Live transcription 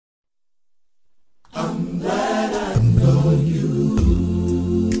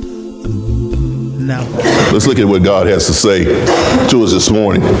Let's look at what God has to say to us this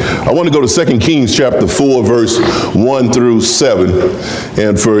morning. I want to go to 2 Kings chapter 4, verse 1 through 7.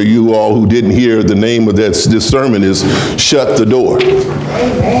 And for you all who didn't hear, the name of this sermon is Shut the Door.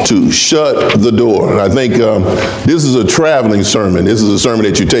 Amen. To shut the door. And I think this is a traveling sermon. This is a sermon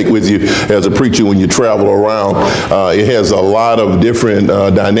that you take with you as a preacher when you travel around. It has a lot of different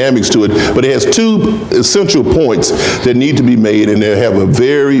dynamics to it, but it has two essential points that need to be made, and they have a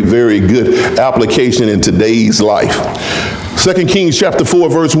very, very good application in today's life. 2 Kings chapter 4,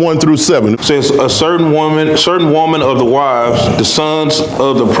 verse 1 through 7. It says, a certain woman of the wives, the sons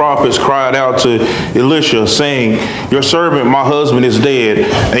of the prophets, cried out to Elisha, saying, your servant, my husband, is dead,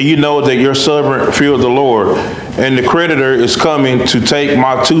 and you know that your servant feared the Lord. And the creditor is coming to take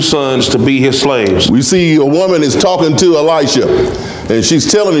my 2 sons to be his slaves. We see a woman is talking to Elisha, and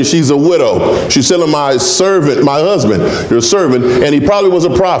she's telling him she's a widow. She's telling my servant, my husband, your servant, and he probably was a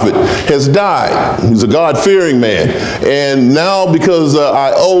prophet, has died. He's a God-fearing man. And now because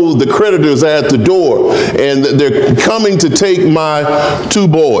I owe, the creditors at the door, and they're coming to take my 2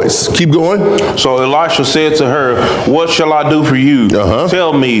 boys. Keep going. So Elisha said to her, what shall I do for you?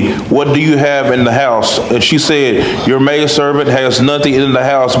 Tell me, what do you have in the house? And she said, your maidservant has nothing in the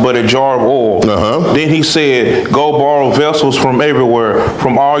house but a jar of oil. Then he said, go borrow vessels from everywhere,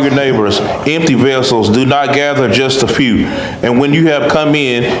 from all your neighbors, empty vessels. Do not gather just a few. And when you have come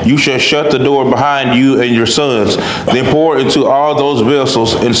in, you shall shut the door behind you and your sons. Then pour into all those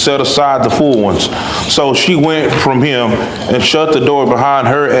vessels and set aside the full ones. So she went from him and shut the door behind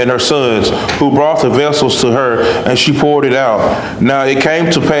her and her sons, who brought the vessels to her, and she poured it out. Now it came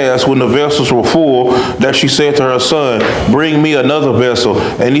to pass, when the vessels were full, that she said to her son, bring me another vessel.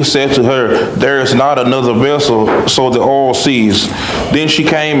 And he said to her, there is not another vessel. So the oil ceased. Then she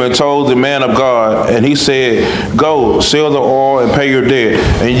came and told the man of God, and he said, go, sell the oil and pay your debt,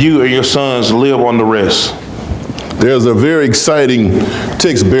 and you and your sons live on the rest. There's a very exciting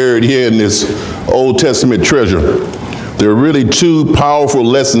text buried here in this Old Testament treasure. There are really 2 powerful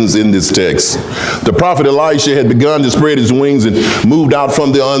lessons in this text. The prophet Elisha had begun to spread his wings and moved out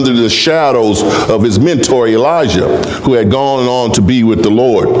from under the shadows of his mentor Elijah, who had gone on to be with the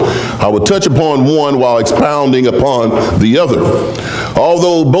Lord. I will touch upon one while expounding upon the other.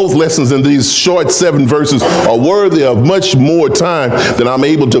 Although both lessons in these short 7 verses are worthy of much more time than I'm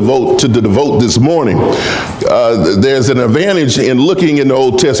able to devote this morning, there's an advantage in looking in the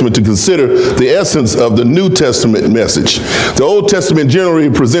Old Testament to consider the essence of the New Testament message. The Old Testament generally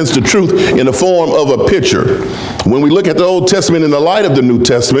presents the truth in the form of a picture. When we look at the Old Testament in the light of the New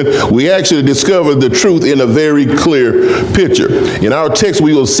Testament, we actually discover the truth in a very clear picture. In our text,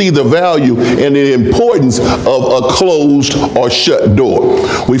 we will see the value and the importance of a closed or shut door.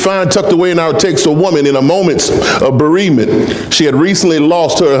 We find tucked away in our text a woman in a moment of bereavement. She had recently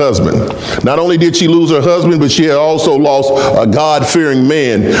lost her husband. Not only did she lose her husband, but she had also lost a God-fearing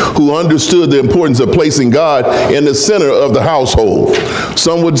man who understood the importance of placing God in the center of the household.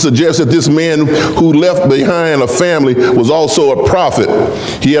 Some would suggest that this man who left behind a family was also a prophet.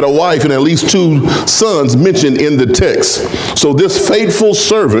 He had a wife and at least 2 sons mentioned in the text. So this faithful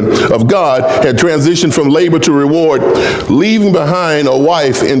servant of God had transitioned from labor to reward, leaving behind a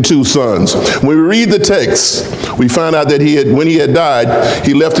wife and 2 sons. When we read the text, we find out that when he had died,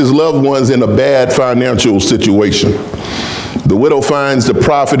 he left his loved ones in a bad financial situation. The widow finds the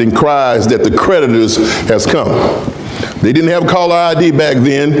prophet and cries that the creditors has come. They didn't have caller ID back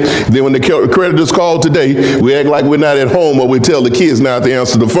then. Then when the creditors call today, we act like we're not at home, or we tell the kids not to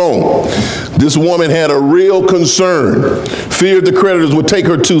answer the phone. This woman had a real concern, feared the creditors would take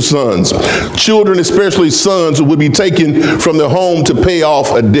her 2 sons. Children, especially sons, would be taken from their home to pay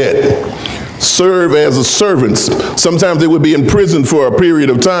off a debt. Serve as servants. Sometimes they would be in prison for a period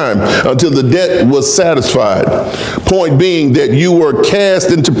of time until the debt was satisfied. Point being that you were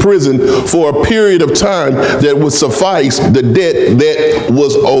cast into prison for a period of time that would suffice the debt that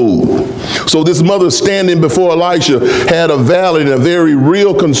was owed. So this mother standing before Elisha had a valid and a very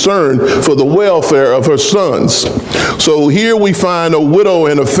real concern for the welfare of her sons. So here we find a widow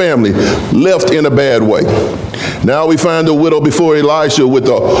and a family left in a bad way. Now we find the widow before Elisha with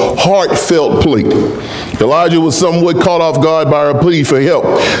a heartfelt plea. Elijah was somewhat caught off guard by her plea for help,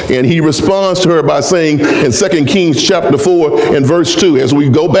 and he responds to her by saying in 2 Kings chapter 4 and verse 2, as we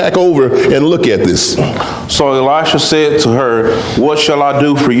go back over and look at this. So Elisha said to her, what shall I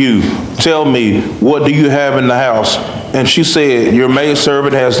do for you? Tell me, what do you have in the house? And she said, your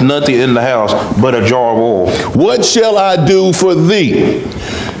maidservant has nothing in the house but a jar of oil. What shall I do for thee?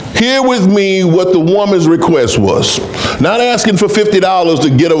 Hear with me what the woman's request was. Not asking for $50 to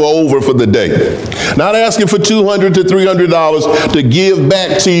get her over for the day. Not asking for $200 to $300 to give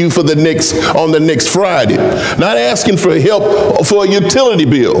back to you for on the next Friday. Not asking for help for a utility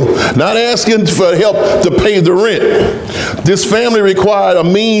bill. Not asking for help to pay the rent. This family required a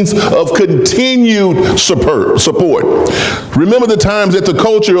means of continued support. Remember the times that the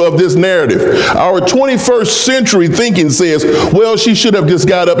culture of this narrative. Our 21st century thinking says, well, she should have just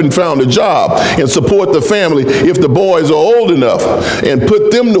got up and found a job and support the family if the boys are old enough and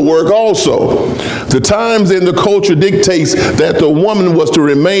put them to work also. The times and the culture dictates that the woman was to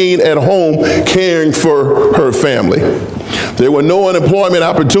remain at home caring for her family. There were no unemployment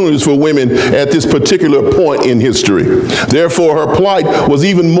opportunities for women at this particular point in history. Therefore, her plight was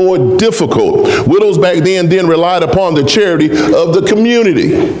even more difficult. Widows back then relied upon the charity of the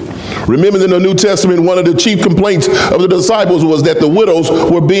community. Remember, in the New Testament, one of the chief complaints of the disciples was that the widows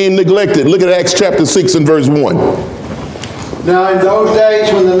were being neglected. Look at Acts chapter 6 and verse 1. Now in those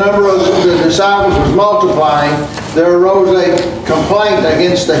days when the number of the disciples was multiplying, there arose a complaint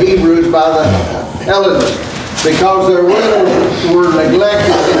against the Hebrews by the Hellenists, because their widows were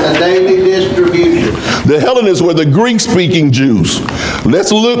neglected in the daily distribution. The Hellenists were the Greek-speaking Jews.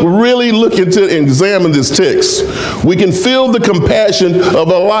 Let's really look into and examine this text. We can feel the compassion of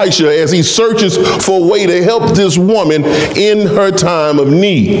Elisha as he searches for a way to help this woman in her time of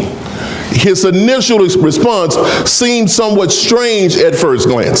need. His initial response seemed somewhat strange at first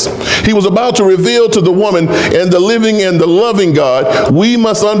glance. He was about to reveal to the woman and the living and the loving God, we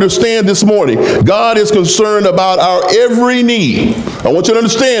must understand this morning, God is concerned about our every need. I want you to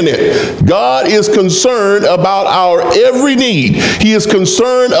understand that. God is concerned about our every need. He is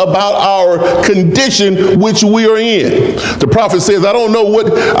concerned about our condition which we are in. The prophet says, I don't know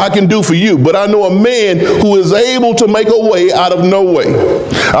what I can do for you, but I know a man who is able to make a way out of no way.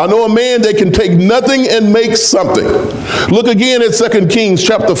 I know a man that can take nothing and make something. Look again at 2 Kings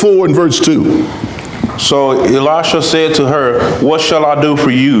chapter 4 and verse 2. So Elisha said to her, what shall I do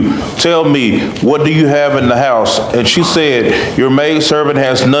for you? Tell me, what do you have in the house? And she said, your maidservant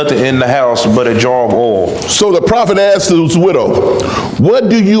has nothing in the house but a jar of oil. So the prophet asked his widow, what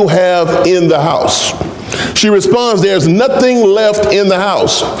do you have in the house? She responds, there's nothing left in the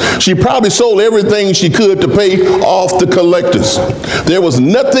house. She probably sold everything she could to pay off the collectors. There was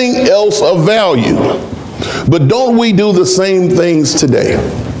nothing else of value. But don't we do the same things today?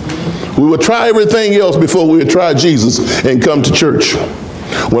 We would try everything else before we would try Jesus and come to church.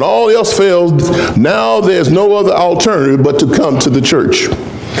 When all else fails, now there's no other alternative but to come to the church.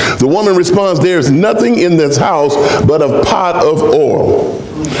 The woman responds, there's nothing in this house but a pot of oil.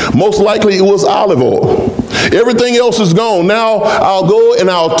 Most likely it was olive oil. Everything else is gone. Now I'll go and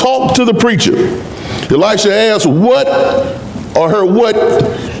I'll talk to the preacher. Elisha asked what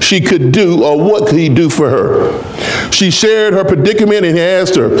she could do, or what could he do for her. She shared her predicament and he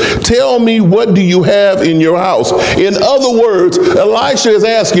asked her, tell me, what do you have in your house? In other words, Elisha is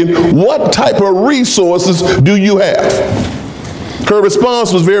asking, what type of resources do you have? Her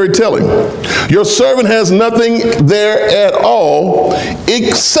response was very telling. Your servant has nothing there at all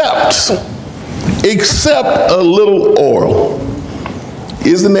except a little oil.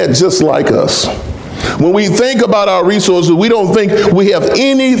 Isn't that just like us? When we think about our resources, we don't think we have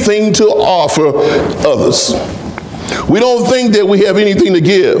anything to offer others. We don't think that we have anything to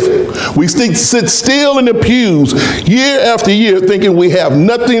give. We sit still in the pews year after year thinking we have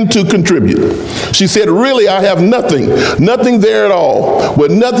nothing to contribute. She said, really, I have nothing there at all,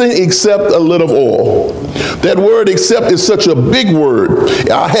 with nothing except a little oil. That word except is such a big word.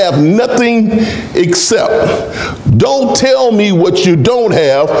 I have nothing except. Don't tell me what you don't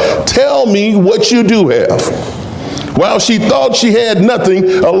have. Tell me what you do have. While she thought she had nothing,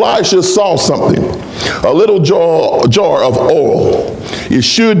 Elisha saw something. A little jar of oil. It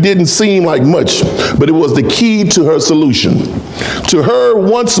sure didn't seem like much, but it was the key to her solution. To her,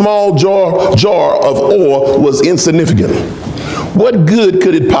 one small jar of oil was insignificant. What good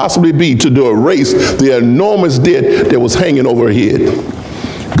could it possibly be to erase the enormous debt that was hanging over her head?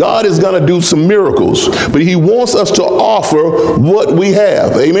 God is going to do some miracles, but he wants us to offer what we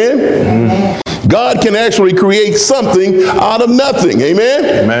have. Amen? Mm-hmm. God can actually create something out of nothing.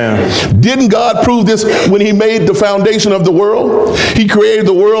 Amen? Amen. Didn't God prove this when he made the foundation of the world? He created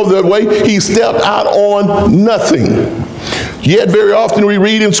the world that way. He stepped out on nothing. Yet very often we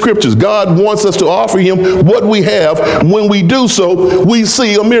read in scriptures, God wants us to offer him what we have. When we do so, we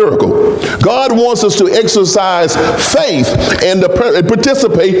see a miracle. God wants us to exercise faith and to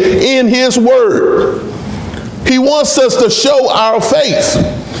participate in his word. He wants us to show our faith.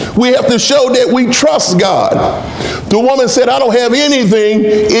 We have to show that we trust God. The woman said, I don't have anything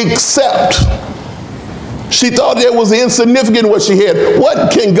except. She thought that was insignificant what she had.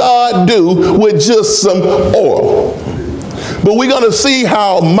 What can God do with just some oil? But we're going to see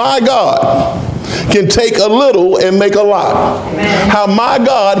how my God can take a little and make a lot. Amen. How my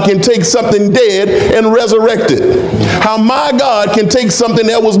God can take something dead and resurrect it. How my God can take something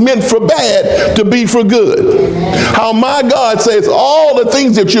that was meant for bad to be for good. How my God says all the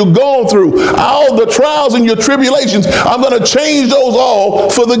things that you've gone through, all the trials and your tribulations, I'm going to change those all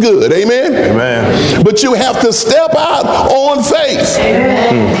for the good. Amen? Amen. But you have to step out on faith.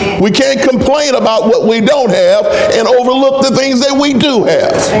 Amen. We can't complain about what we don't have and overlook the things that we do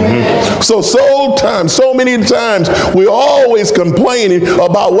have. Amen. So many times we're always complaining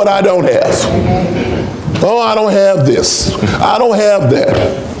about what I don't have. Oh, I don't have this. I don't have that.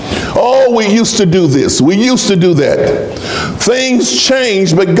 Oh, we used to do this. We used to do that. Things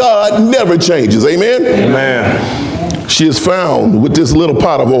change, but God never changes. Amen? Amen. She is found with this little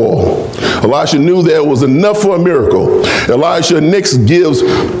pot of oil. Elisha knew there was enough for a miracle. Elisha next gives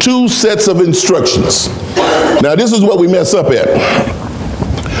 2 sets of instructions. Now, this is what we mess up at.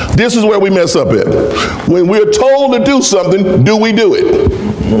 This is where we mess up at. When we're told to do something, do we do it?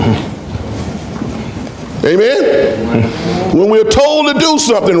 Amen? When we're told to do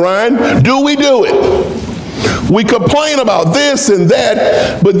something, Ryan, do we do it? We complain about this and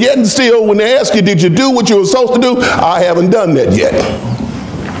that, but yet and still, when they ask you, did you do what you were supposed to do? I haven't done that yet.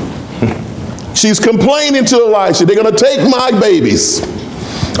 She's complaining to Elisha, they're going to take my babies.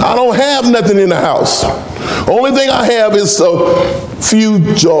 I don't have nothing in the house. Only thing I have is a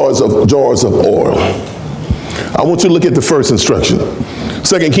few jars of oil. I want you to look at the first instruction.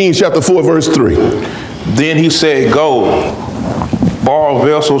 2 Kings chapter 4, verse 3. Then he said, go, borrow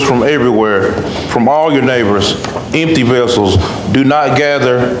vessels from everywhere, from all your neighbors, empty vessels. Do not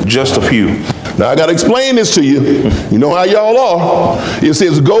gather just a few. Now I got to explain this to you. You know how y'all are. It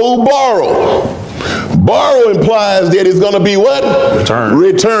says go borrow. Borrow implies that it's going to be what?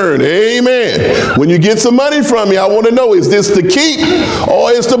 Return. Amen. When you get some money from me, I want to know, is this to keep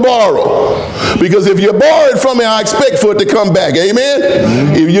or is to borrow? Because if you borrow it from me, I expect for it to come back. Amen.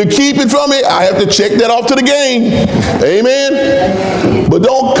 Mm-hmm. If you keep it from me, I have to check that off to the game. Amen. But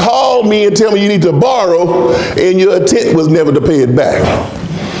don't call me and tell me you need to borrow and your intent was never to pay it back.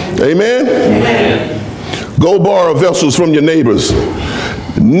 Amen. Amen. Go borrow vessels from your neighbors.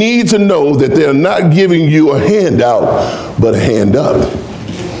 Need to know that they're not giving you a handout, but a hand up.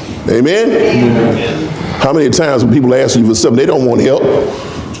 Amen? Amen. How many times when people ask you for something, they don't want help.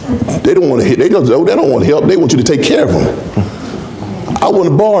 They don't want to. They don't want help. They want you to take care of them. I want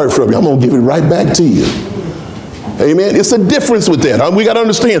to borrow it from you. I'm going to give it right back to you. Amen. It's a difference with that. We got to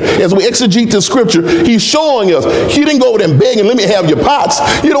understand, as we exegete the scripture, he's showing us, he didn't go over there and beg and let me have your pots.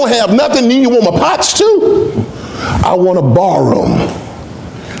 You don't have nothing, then you want my pots too? I want to borrow them.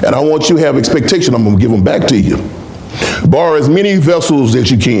 And I want you to have expectation. I'm going to give them back to you. Borrow as many vessels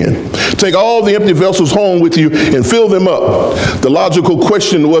as you can. Take all the empty vessels home with you and fill them up. The logical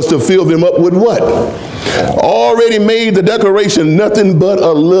question was to fill them up with what? Already made the declaration, nothing but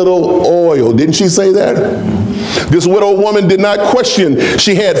a little oil. Didn't she say that? This widow woman did not question.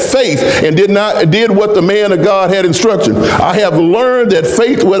 She had faith and did what the man of God had instructed. I have learned that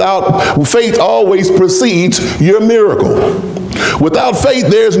faith always precedes your miracle. Without faith,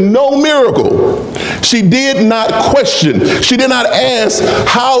 there's no miracle. She did not question. She did not ask,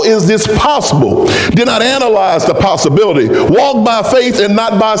 how is this possible? Did not analyze the possibility. Walk by faith and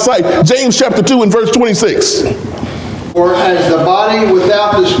not by sight. James chapter 2 and verse 26. For as the body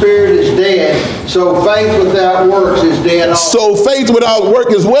without the spirit is dead, so faith without works is dead also. So faith without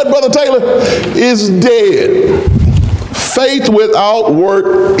work is what, Brother Taylor? Is dead. Faith without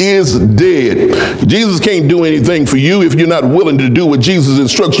work is dead. Jesus can't do anything for you if you're not willing to do what Jesus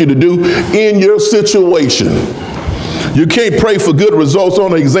instructs you to do in your situation. You can't pray for good results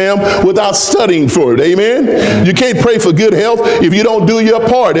on an exam without studying for it. Amen. You can't pray for good health if you don't do your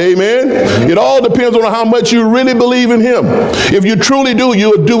part. Amen. It all depends on how much you really believe in him. If you truly do,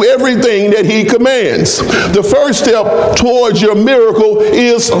 you'll do everything that he commands. The first step towards your miracle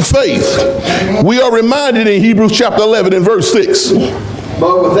is faith. We are reminded in Hebrews chapter 11 and verse 6.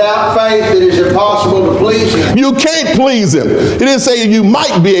 But without faith, it is impossible to please him. You can't please him. He didn't say you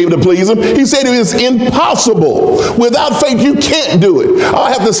might be able to please him. He said it is impossible. Without faith, you can't do it.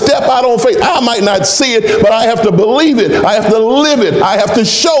 I have to step out on faith. I might not see it, but I have to believe it. I have to live it. I have to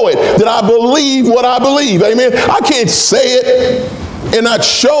show it that I believe what I believe. Amen. I can't say it and not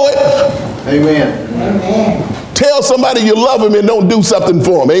show it. Amen. Tell somebody you love them and don't do something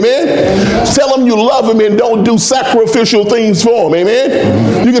for them. Amen? Tell them you love them and don't do sacrificial things for them.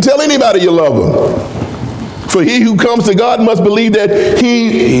 Amen? You can tell anybody you love them. For he who comes to God must believe that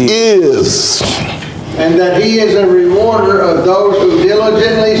he is. And that he is a rewarder of those who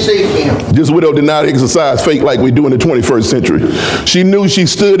diligently seek him. This widow did not exercise faith like we do in the 21st century. She knew she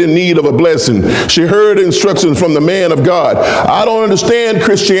stood in need of a blessing. She heard instructions from the man of God. I don't understand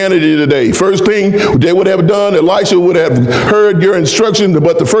Christianity today. First thing they would have done, Elisha would have heard your instructions,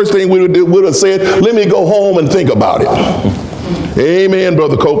 but the first thing we would have said, let me go home and think about it. Amen,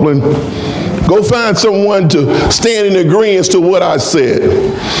 Brother Copeland. Go find someone to stand in agreement to what I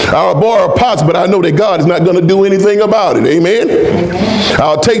said. I'll borrow pots, but I know that God is not going to do anything about it. Amen?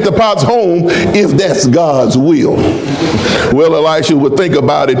 I'll take the pots home if that's God's will. Well, Elisha would think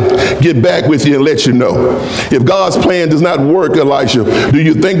about it, get back with you and let you know. If God's plan does not work, Elisha, do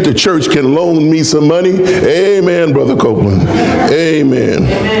you think the church can loan me some money? Amen, Brother Copeland. Amen.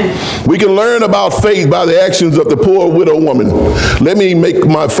 Amen. We can learn about faith by the actions of the poor widow woman. Let me make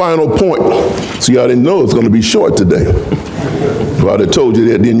my final point. See, I didn't know it's going to be short today. If I'd have told you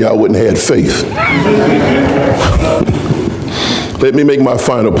that, then y'all wouldn't have had faith. Let me make my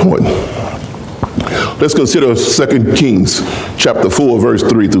final point. Let's consider 2 Kings chapter 4, verse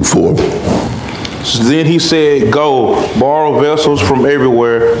 3 through 4. Then he said, go, borrow vessels from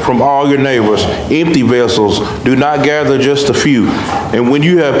everywhere, from all your neighbors, empty vessels. Do not gather just a few. And when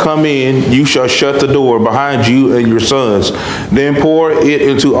you have come in, you shall shut the door behind you and your sons. Then pour it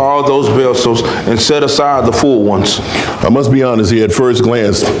into all those vessels and set aside the full ones. I must be honest here, at first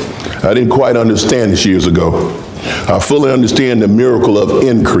glance, I didn't quite understand this years ago. I fully understand the miracle of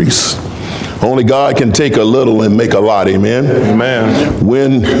increase. Only God can take a little and make a lot, amen? Amen.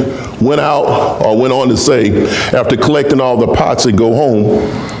 Went on to say, after collecting all the pots and go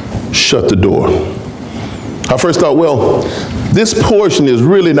home, shut the door. I first thought, well, this portion is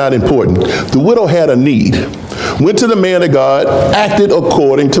really not important. The widow had a need. Went to the man of God, acted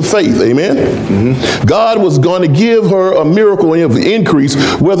according to faith, amen? Mm-hmm. God was going to give her a miracle of increase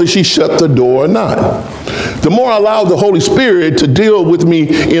whether she shut the door or not. The more I allowed the Holy Spirit to deal with me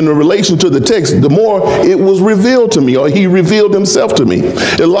in relation to the text, the more it was revealed to me, or he revealed himself to me.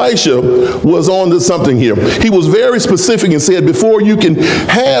 Elisha was on to something here. He was very specific and said, before you can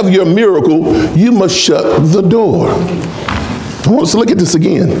have your miracle, you must shut the door. I want us to look at this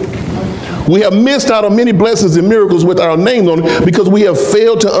again. We have missed out on many blessings and miracles with our names on it because we have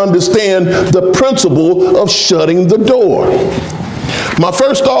failed to understand the principle of shutting the door. My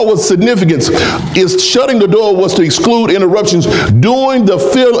first thought was significance is shutting the door was to exclude interruptions during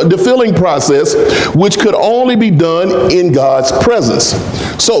the filling process, which could only be done in God's presence.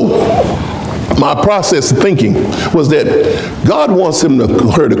 So my process of thinking was that God wants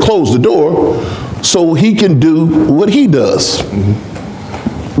her to close the door so he can do what he does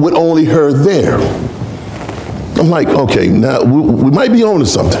with only her there. I'm like, okay, now we might be on to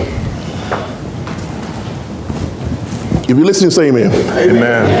something. If you're listening, say amen.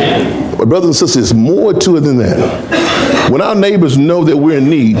 Amen. My brothers and sisters, there's more to it than that. When our neighbors know that we're in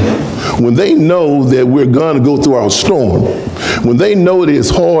need, when they know that we're going to go through our storm, when they know that it's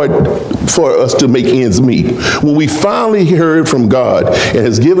hard for us to make ends meet, when we finally heard from God and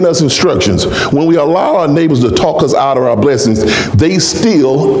has given us instructions, when we allow our neighbors to talk us out of our blessings, they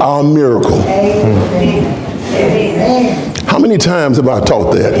steal our miracle. How many times have I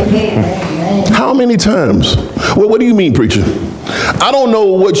taught that? How many times? Well, what do you mean, preacher? I don't know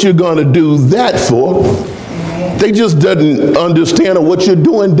what you're going to do that for. They just doesn't understand, or what you're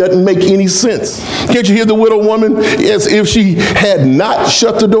doing doesn't make any sense. Can't you hear the widow woman? As if she had not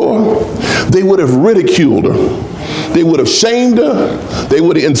shut the door, they would have ridiculed her. They would have shamed her. They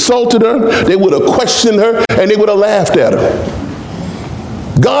would have insulted her. They would have questioned her, and they would have laughed at her.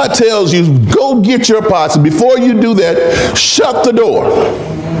 God tells you, go get your pots. Before you do that, shut the door.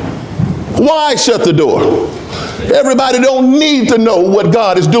 Why shut the door? Everybody don't need to know what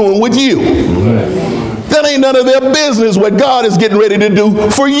God is doing with you. That ain't none of their business what God is getting ready to do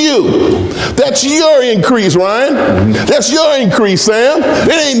for you. That's your increase, Ryan. That's your increase, Sam.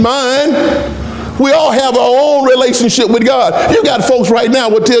 It ain't mine. We all have our own relationship with God. You got folks right now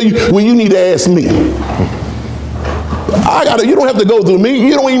will tell you, well, you need to ask me. You don't have to go through me.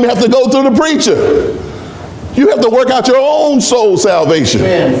 You don't even have to go through the preacher. You have to work out your own soul salvation.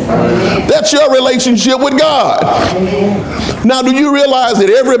 That's your relationship with God. Now, do you realize that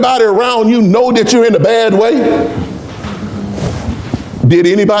everybody around you know that you're in a bad way? Did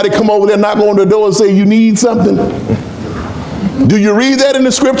anybody come over there, knock on the door and say you need something? Do you read that in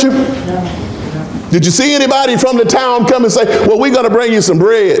the scripture? Did you see anybody from the town come and say, well, we're going to bring you some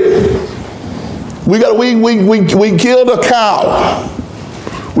bread? We killed a cow.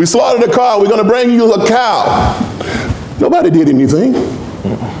 We slaughtered a cow. We're going to bring you a cow. Nobody did anything.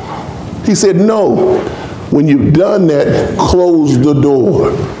 He said, no. When you've done that, close the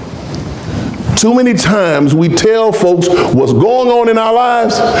door. Too many times we tell folks what's going on in our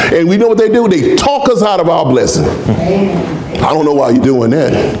lives, and we know what they do. They talk us out of our blessing. I don't know why you're doing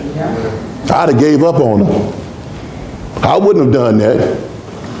that. I'd have gave up on them. I wouldn't have done that.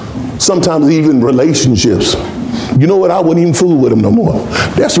 Sometimes even relationships. You know what? I wouldn't even fool with them no more.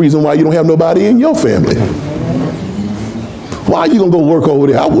 That's the reason why you don't have nobody in your family. Why are you going to go work over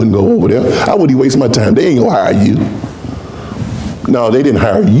there? I wouldn't go over there. I wouldn't waste my time. They ain't going to hire you. No, they didn't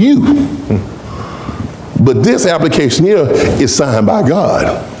hire you. But this application here is signed by God.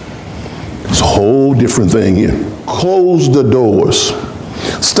 It's a whole different thing here. Close the doors.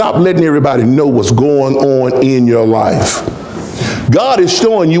 Stop letting everybody know what's going on in your life. God is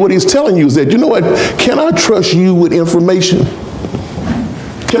showing you what he's telling you is that, you know what? Can I trust you with information?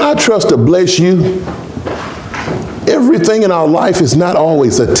 Can I trust to bless you? Everything in our life is not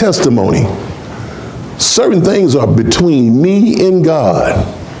always a testimony. Certain things are between me and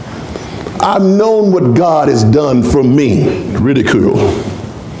God. I've known what God has done for me. Ridicule.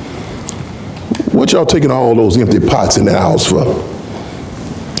 What y'all taking all those empty pots in the house for?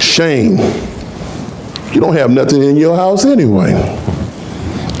 Shame. You don't have nothing in your house anyway.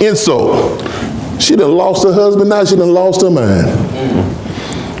 Insult. She done lost her husband, now she done lost her mind.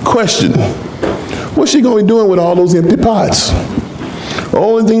 Question. What's she going to be doing with all those empty pots? The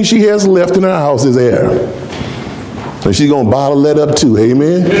only thing she has left in her house is air. And she's going to bottle that up too,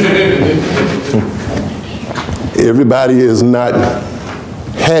 amen? Everybody is not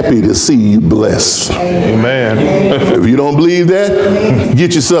happy to see you blessed. Amen. If you don't believe that,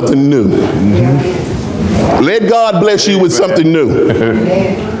 get you something new. Let God bless you with something new.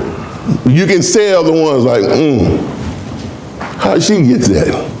 You can sell the ones like, how did she get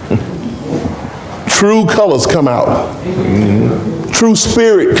that? True colors come out. True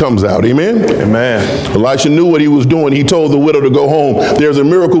spirit comes out. Amen? Amen. Elisha knew what he was doing. He told the widow to go home. There's a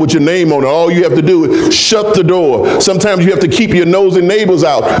miracle with your name on it. All you have to do is shut the door. Sometimes you have to keep your nosy neighbors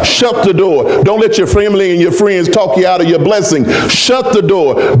out. Shut the door. Don't let your family and your friends talk you out of your blessing. Shut the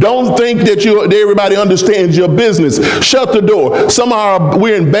door. Don't think that everybody understands your business. Shut the door.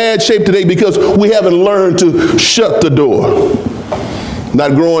 We're in bad shape today because we haven't learned to shut the door.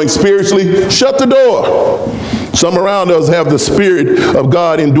 Not growing spiritually, shut the door. Some around us have the Spirit of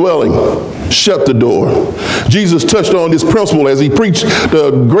God indwelling. Shut the door. Jesus touched on this principle as he preached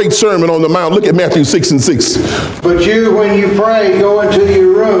the great Sermon on the Mount. Look at Matthew 6:6. But you, when you pray, go into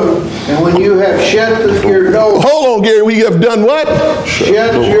your room, and when you have shut your door. Hold on, Gary. We have done what? Shut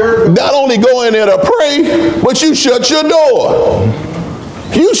your door. Not only go in there to pray, but you shut your door.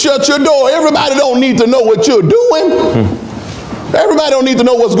 You shut your door. Everybody don't need to know what you're doing. Everybody don't need to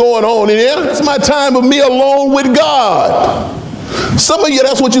know what's going on in here. It's my time of me alone with God. Some of you,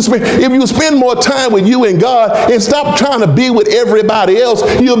 that's what you spend. If you spend more time with you and God and stop trying to be with everybody else,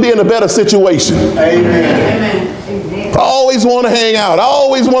 you'll be in a better situation. Amen. I always want to hang out. I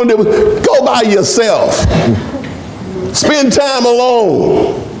always want to go by yourself. Spend time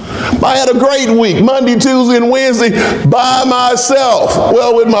alone. I had a great week, Monday, Tuesday, and Wednesday by myself.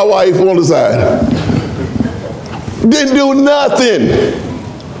 Well, with my wife on the side. Didn't do nothing.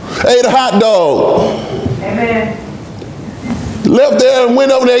 Ate a hot dog. Amen. Left there and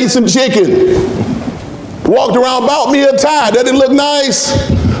went over there and ate some chicken. Walked around, bought me a tie. That didn't look nice.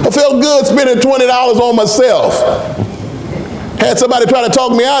 I felt good spending $20 on myself. Had somebody try to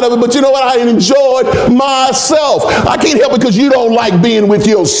talk me out of it, but you know what? I enjoyed myself. I can't help it because you don't like being with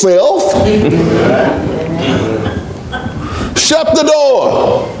yourself. Shut the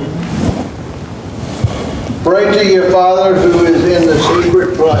door. Pray to your Father who is in the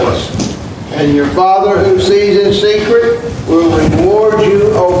secret place, and your Father who sees in secret will reward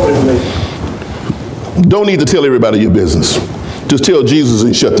you openly. Don't need to tell everybody your business. Just tell Jesus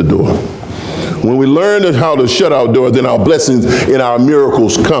and shut the door. When we learn how to shut our door, then our blessings and our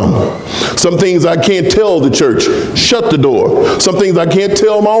miracles come. Some things I can't tell the church, shut the door. Some things I can't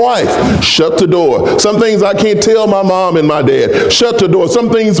tell my wife, shut the door. Some things I can't tell my mom and my dad, shut the door.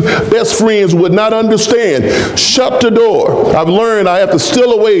 Some things best friends would not understand, shut the door. I've learned I have to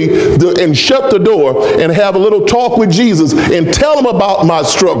steal away and shut the door and have a little talk with Jesus and tell him about my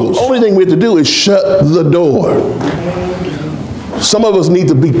struggles. The only thing we have to do is shut the door. Some of us need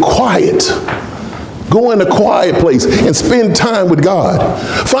to be quiet. Go in a quiet place and spend time with God.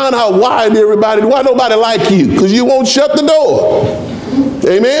 Find out why nobody like you, because you won't shut the door.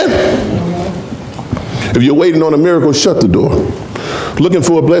 Amen? If you're waiting on a miracle, shut the door. Looking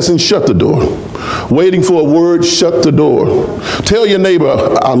for a blessing, shut the door. Waiting for a word, shut the door. Tell your neighbor,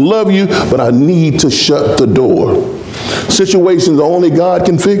 I love you, but I need to shut the door. Situations only God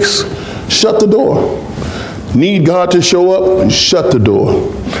can fix, shut the door. Need God to show up, shut the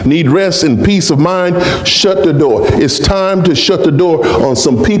door. Need rest and peace of mind, shut the door. It's time to shut the door on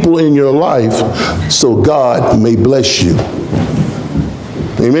some people in your life so God may bless you.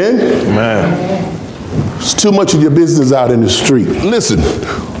 Amen? Amen. It's too much of your business out in the street. Listen,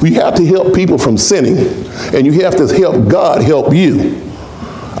 we have to help people from sinning, and you have to help God help you.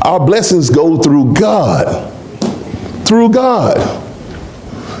 Our blessings go through God. Through God.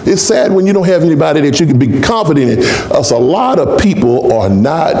 It's sad when you don't have anybody that you can be confident in. A lot of people are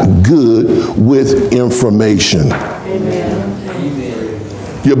not good with information. Amen.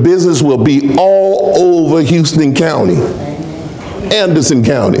 Your business will be all over Houston County, Anderson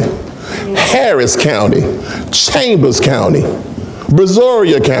County, Harris County, Chambers County,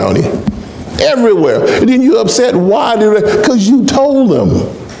 Brazoria County, everywhere. And then you're upset. Why? Because you told them.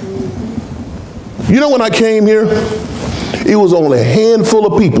 You know, when I came here, it was only a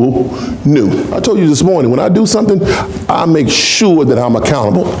handful of people knew. I told you this morning, when I do something, I make sure that I'm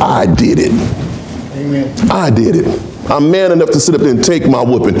accountable. I did it. Amen. I did it. I'm man enough to sit up there and take my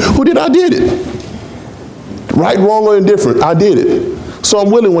whooping. Who did? I did it. Right, wrong, or indifferent, I did it. So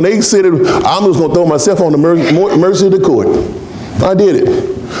I'm willing, when they said it, I'm just going to throw myself on the mercy of the court. I did it.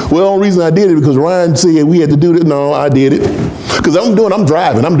 Well, the only reason I did it because Ryan said we had to do this. No, I did it. Because I'm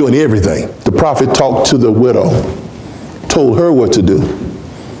driving, I'm doing everything. The prophet talked to the widow, told her what to do.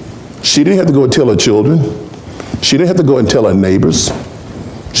 She didn't have to go and tell her children. She didn't have to go and tell her neighbors.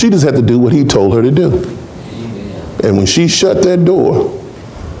 She just had to do what he told her to do. And when she shut that door,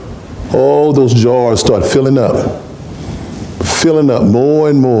 all those jars start filling up more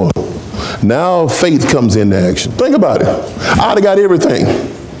and more. Now faith comes into action. Think about it. I'd have got everything.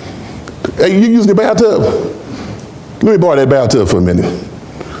 Hey, you use the bathtub? Let me borrow that bathtub for a minute.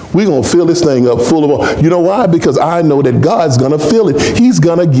 We're going to fill this thing up full of water. You know why? Because I know that God's going to fill it. He's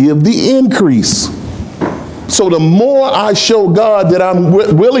going to give the increase. So the more I show God that I'm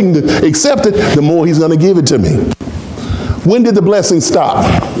willing to accept it, the more he's going to give it to me. When did the blessing stop?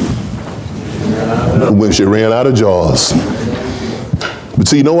 When she ran out of jars. But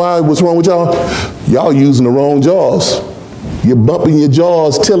see, you know why? What's wrong with y'all? Y'all using the wrong jars. You're bumping your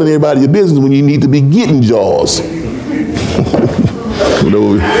jaws, telling everybody your business when you need to be getting jars.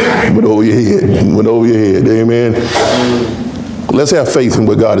 Went over your head. Went over your head. Amen. Let's have faith in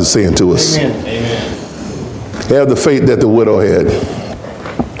what God is saying to us. Amen. Have the faith that the widow had.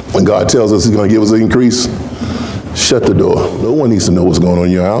 When God tells us he's going to give us an increase, shut the door. No one needs to know what's going on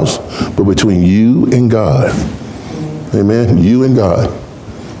in your house, but between you and God. Amen. You and God.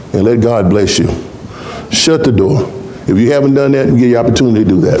 And let God bless you. Shut the door. If you haven't done that, give you the opportunity to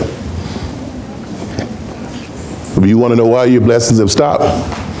do that. If you want to know why your blessings have stopped,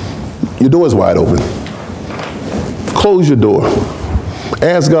 your door is wide open. Close your door.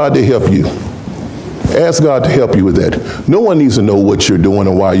 Ask God to help you. Ask God to help you with that. No one needs to know what you're doing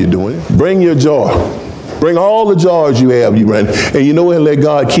or why you're doing it. Bring your jar. Bring all the jars you have, you run. And you know what? Let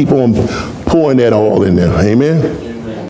God keep on pouring that all in there. Amen.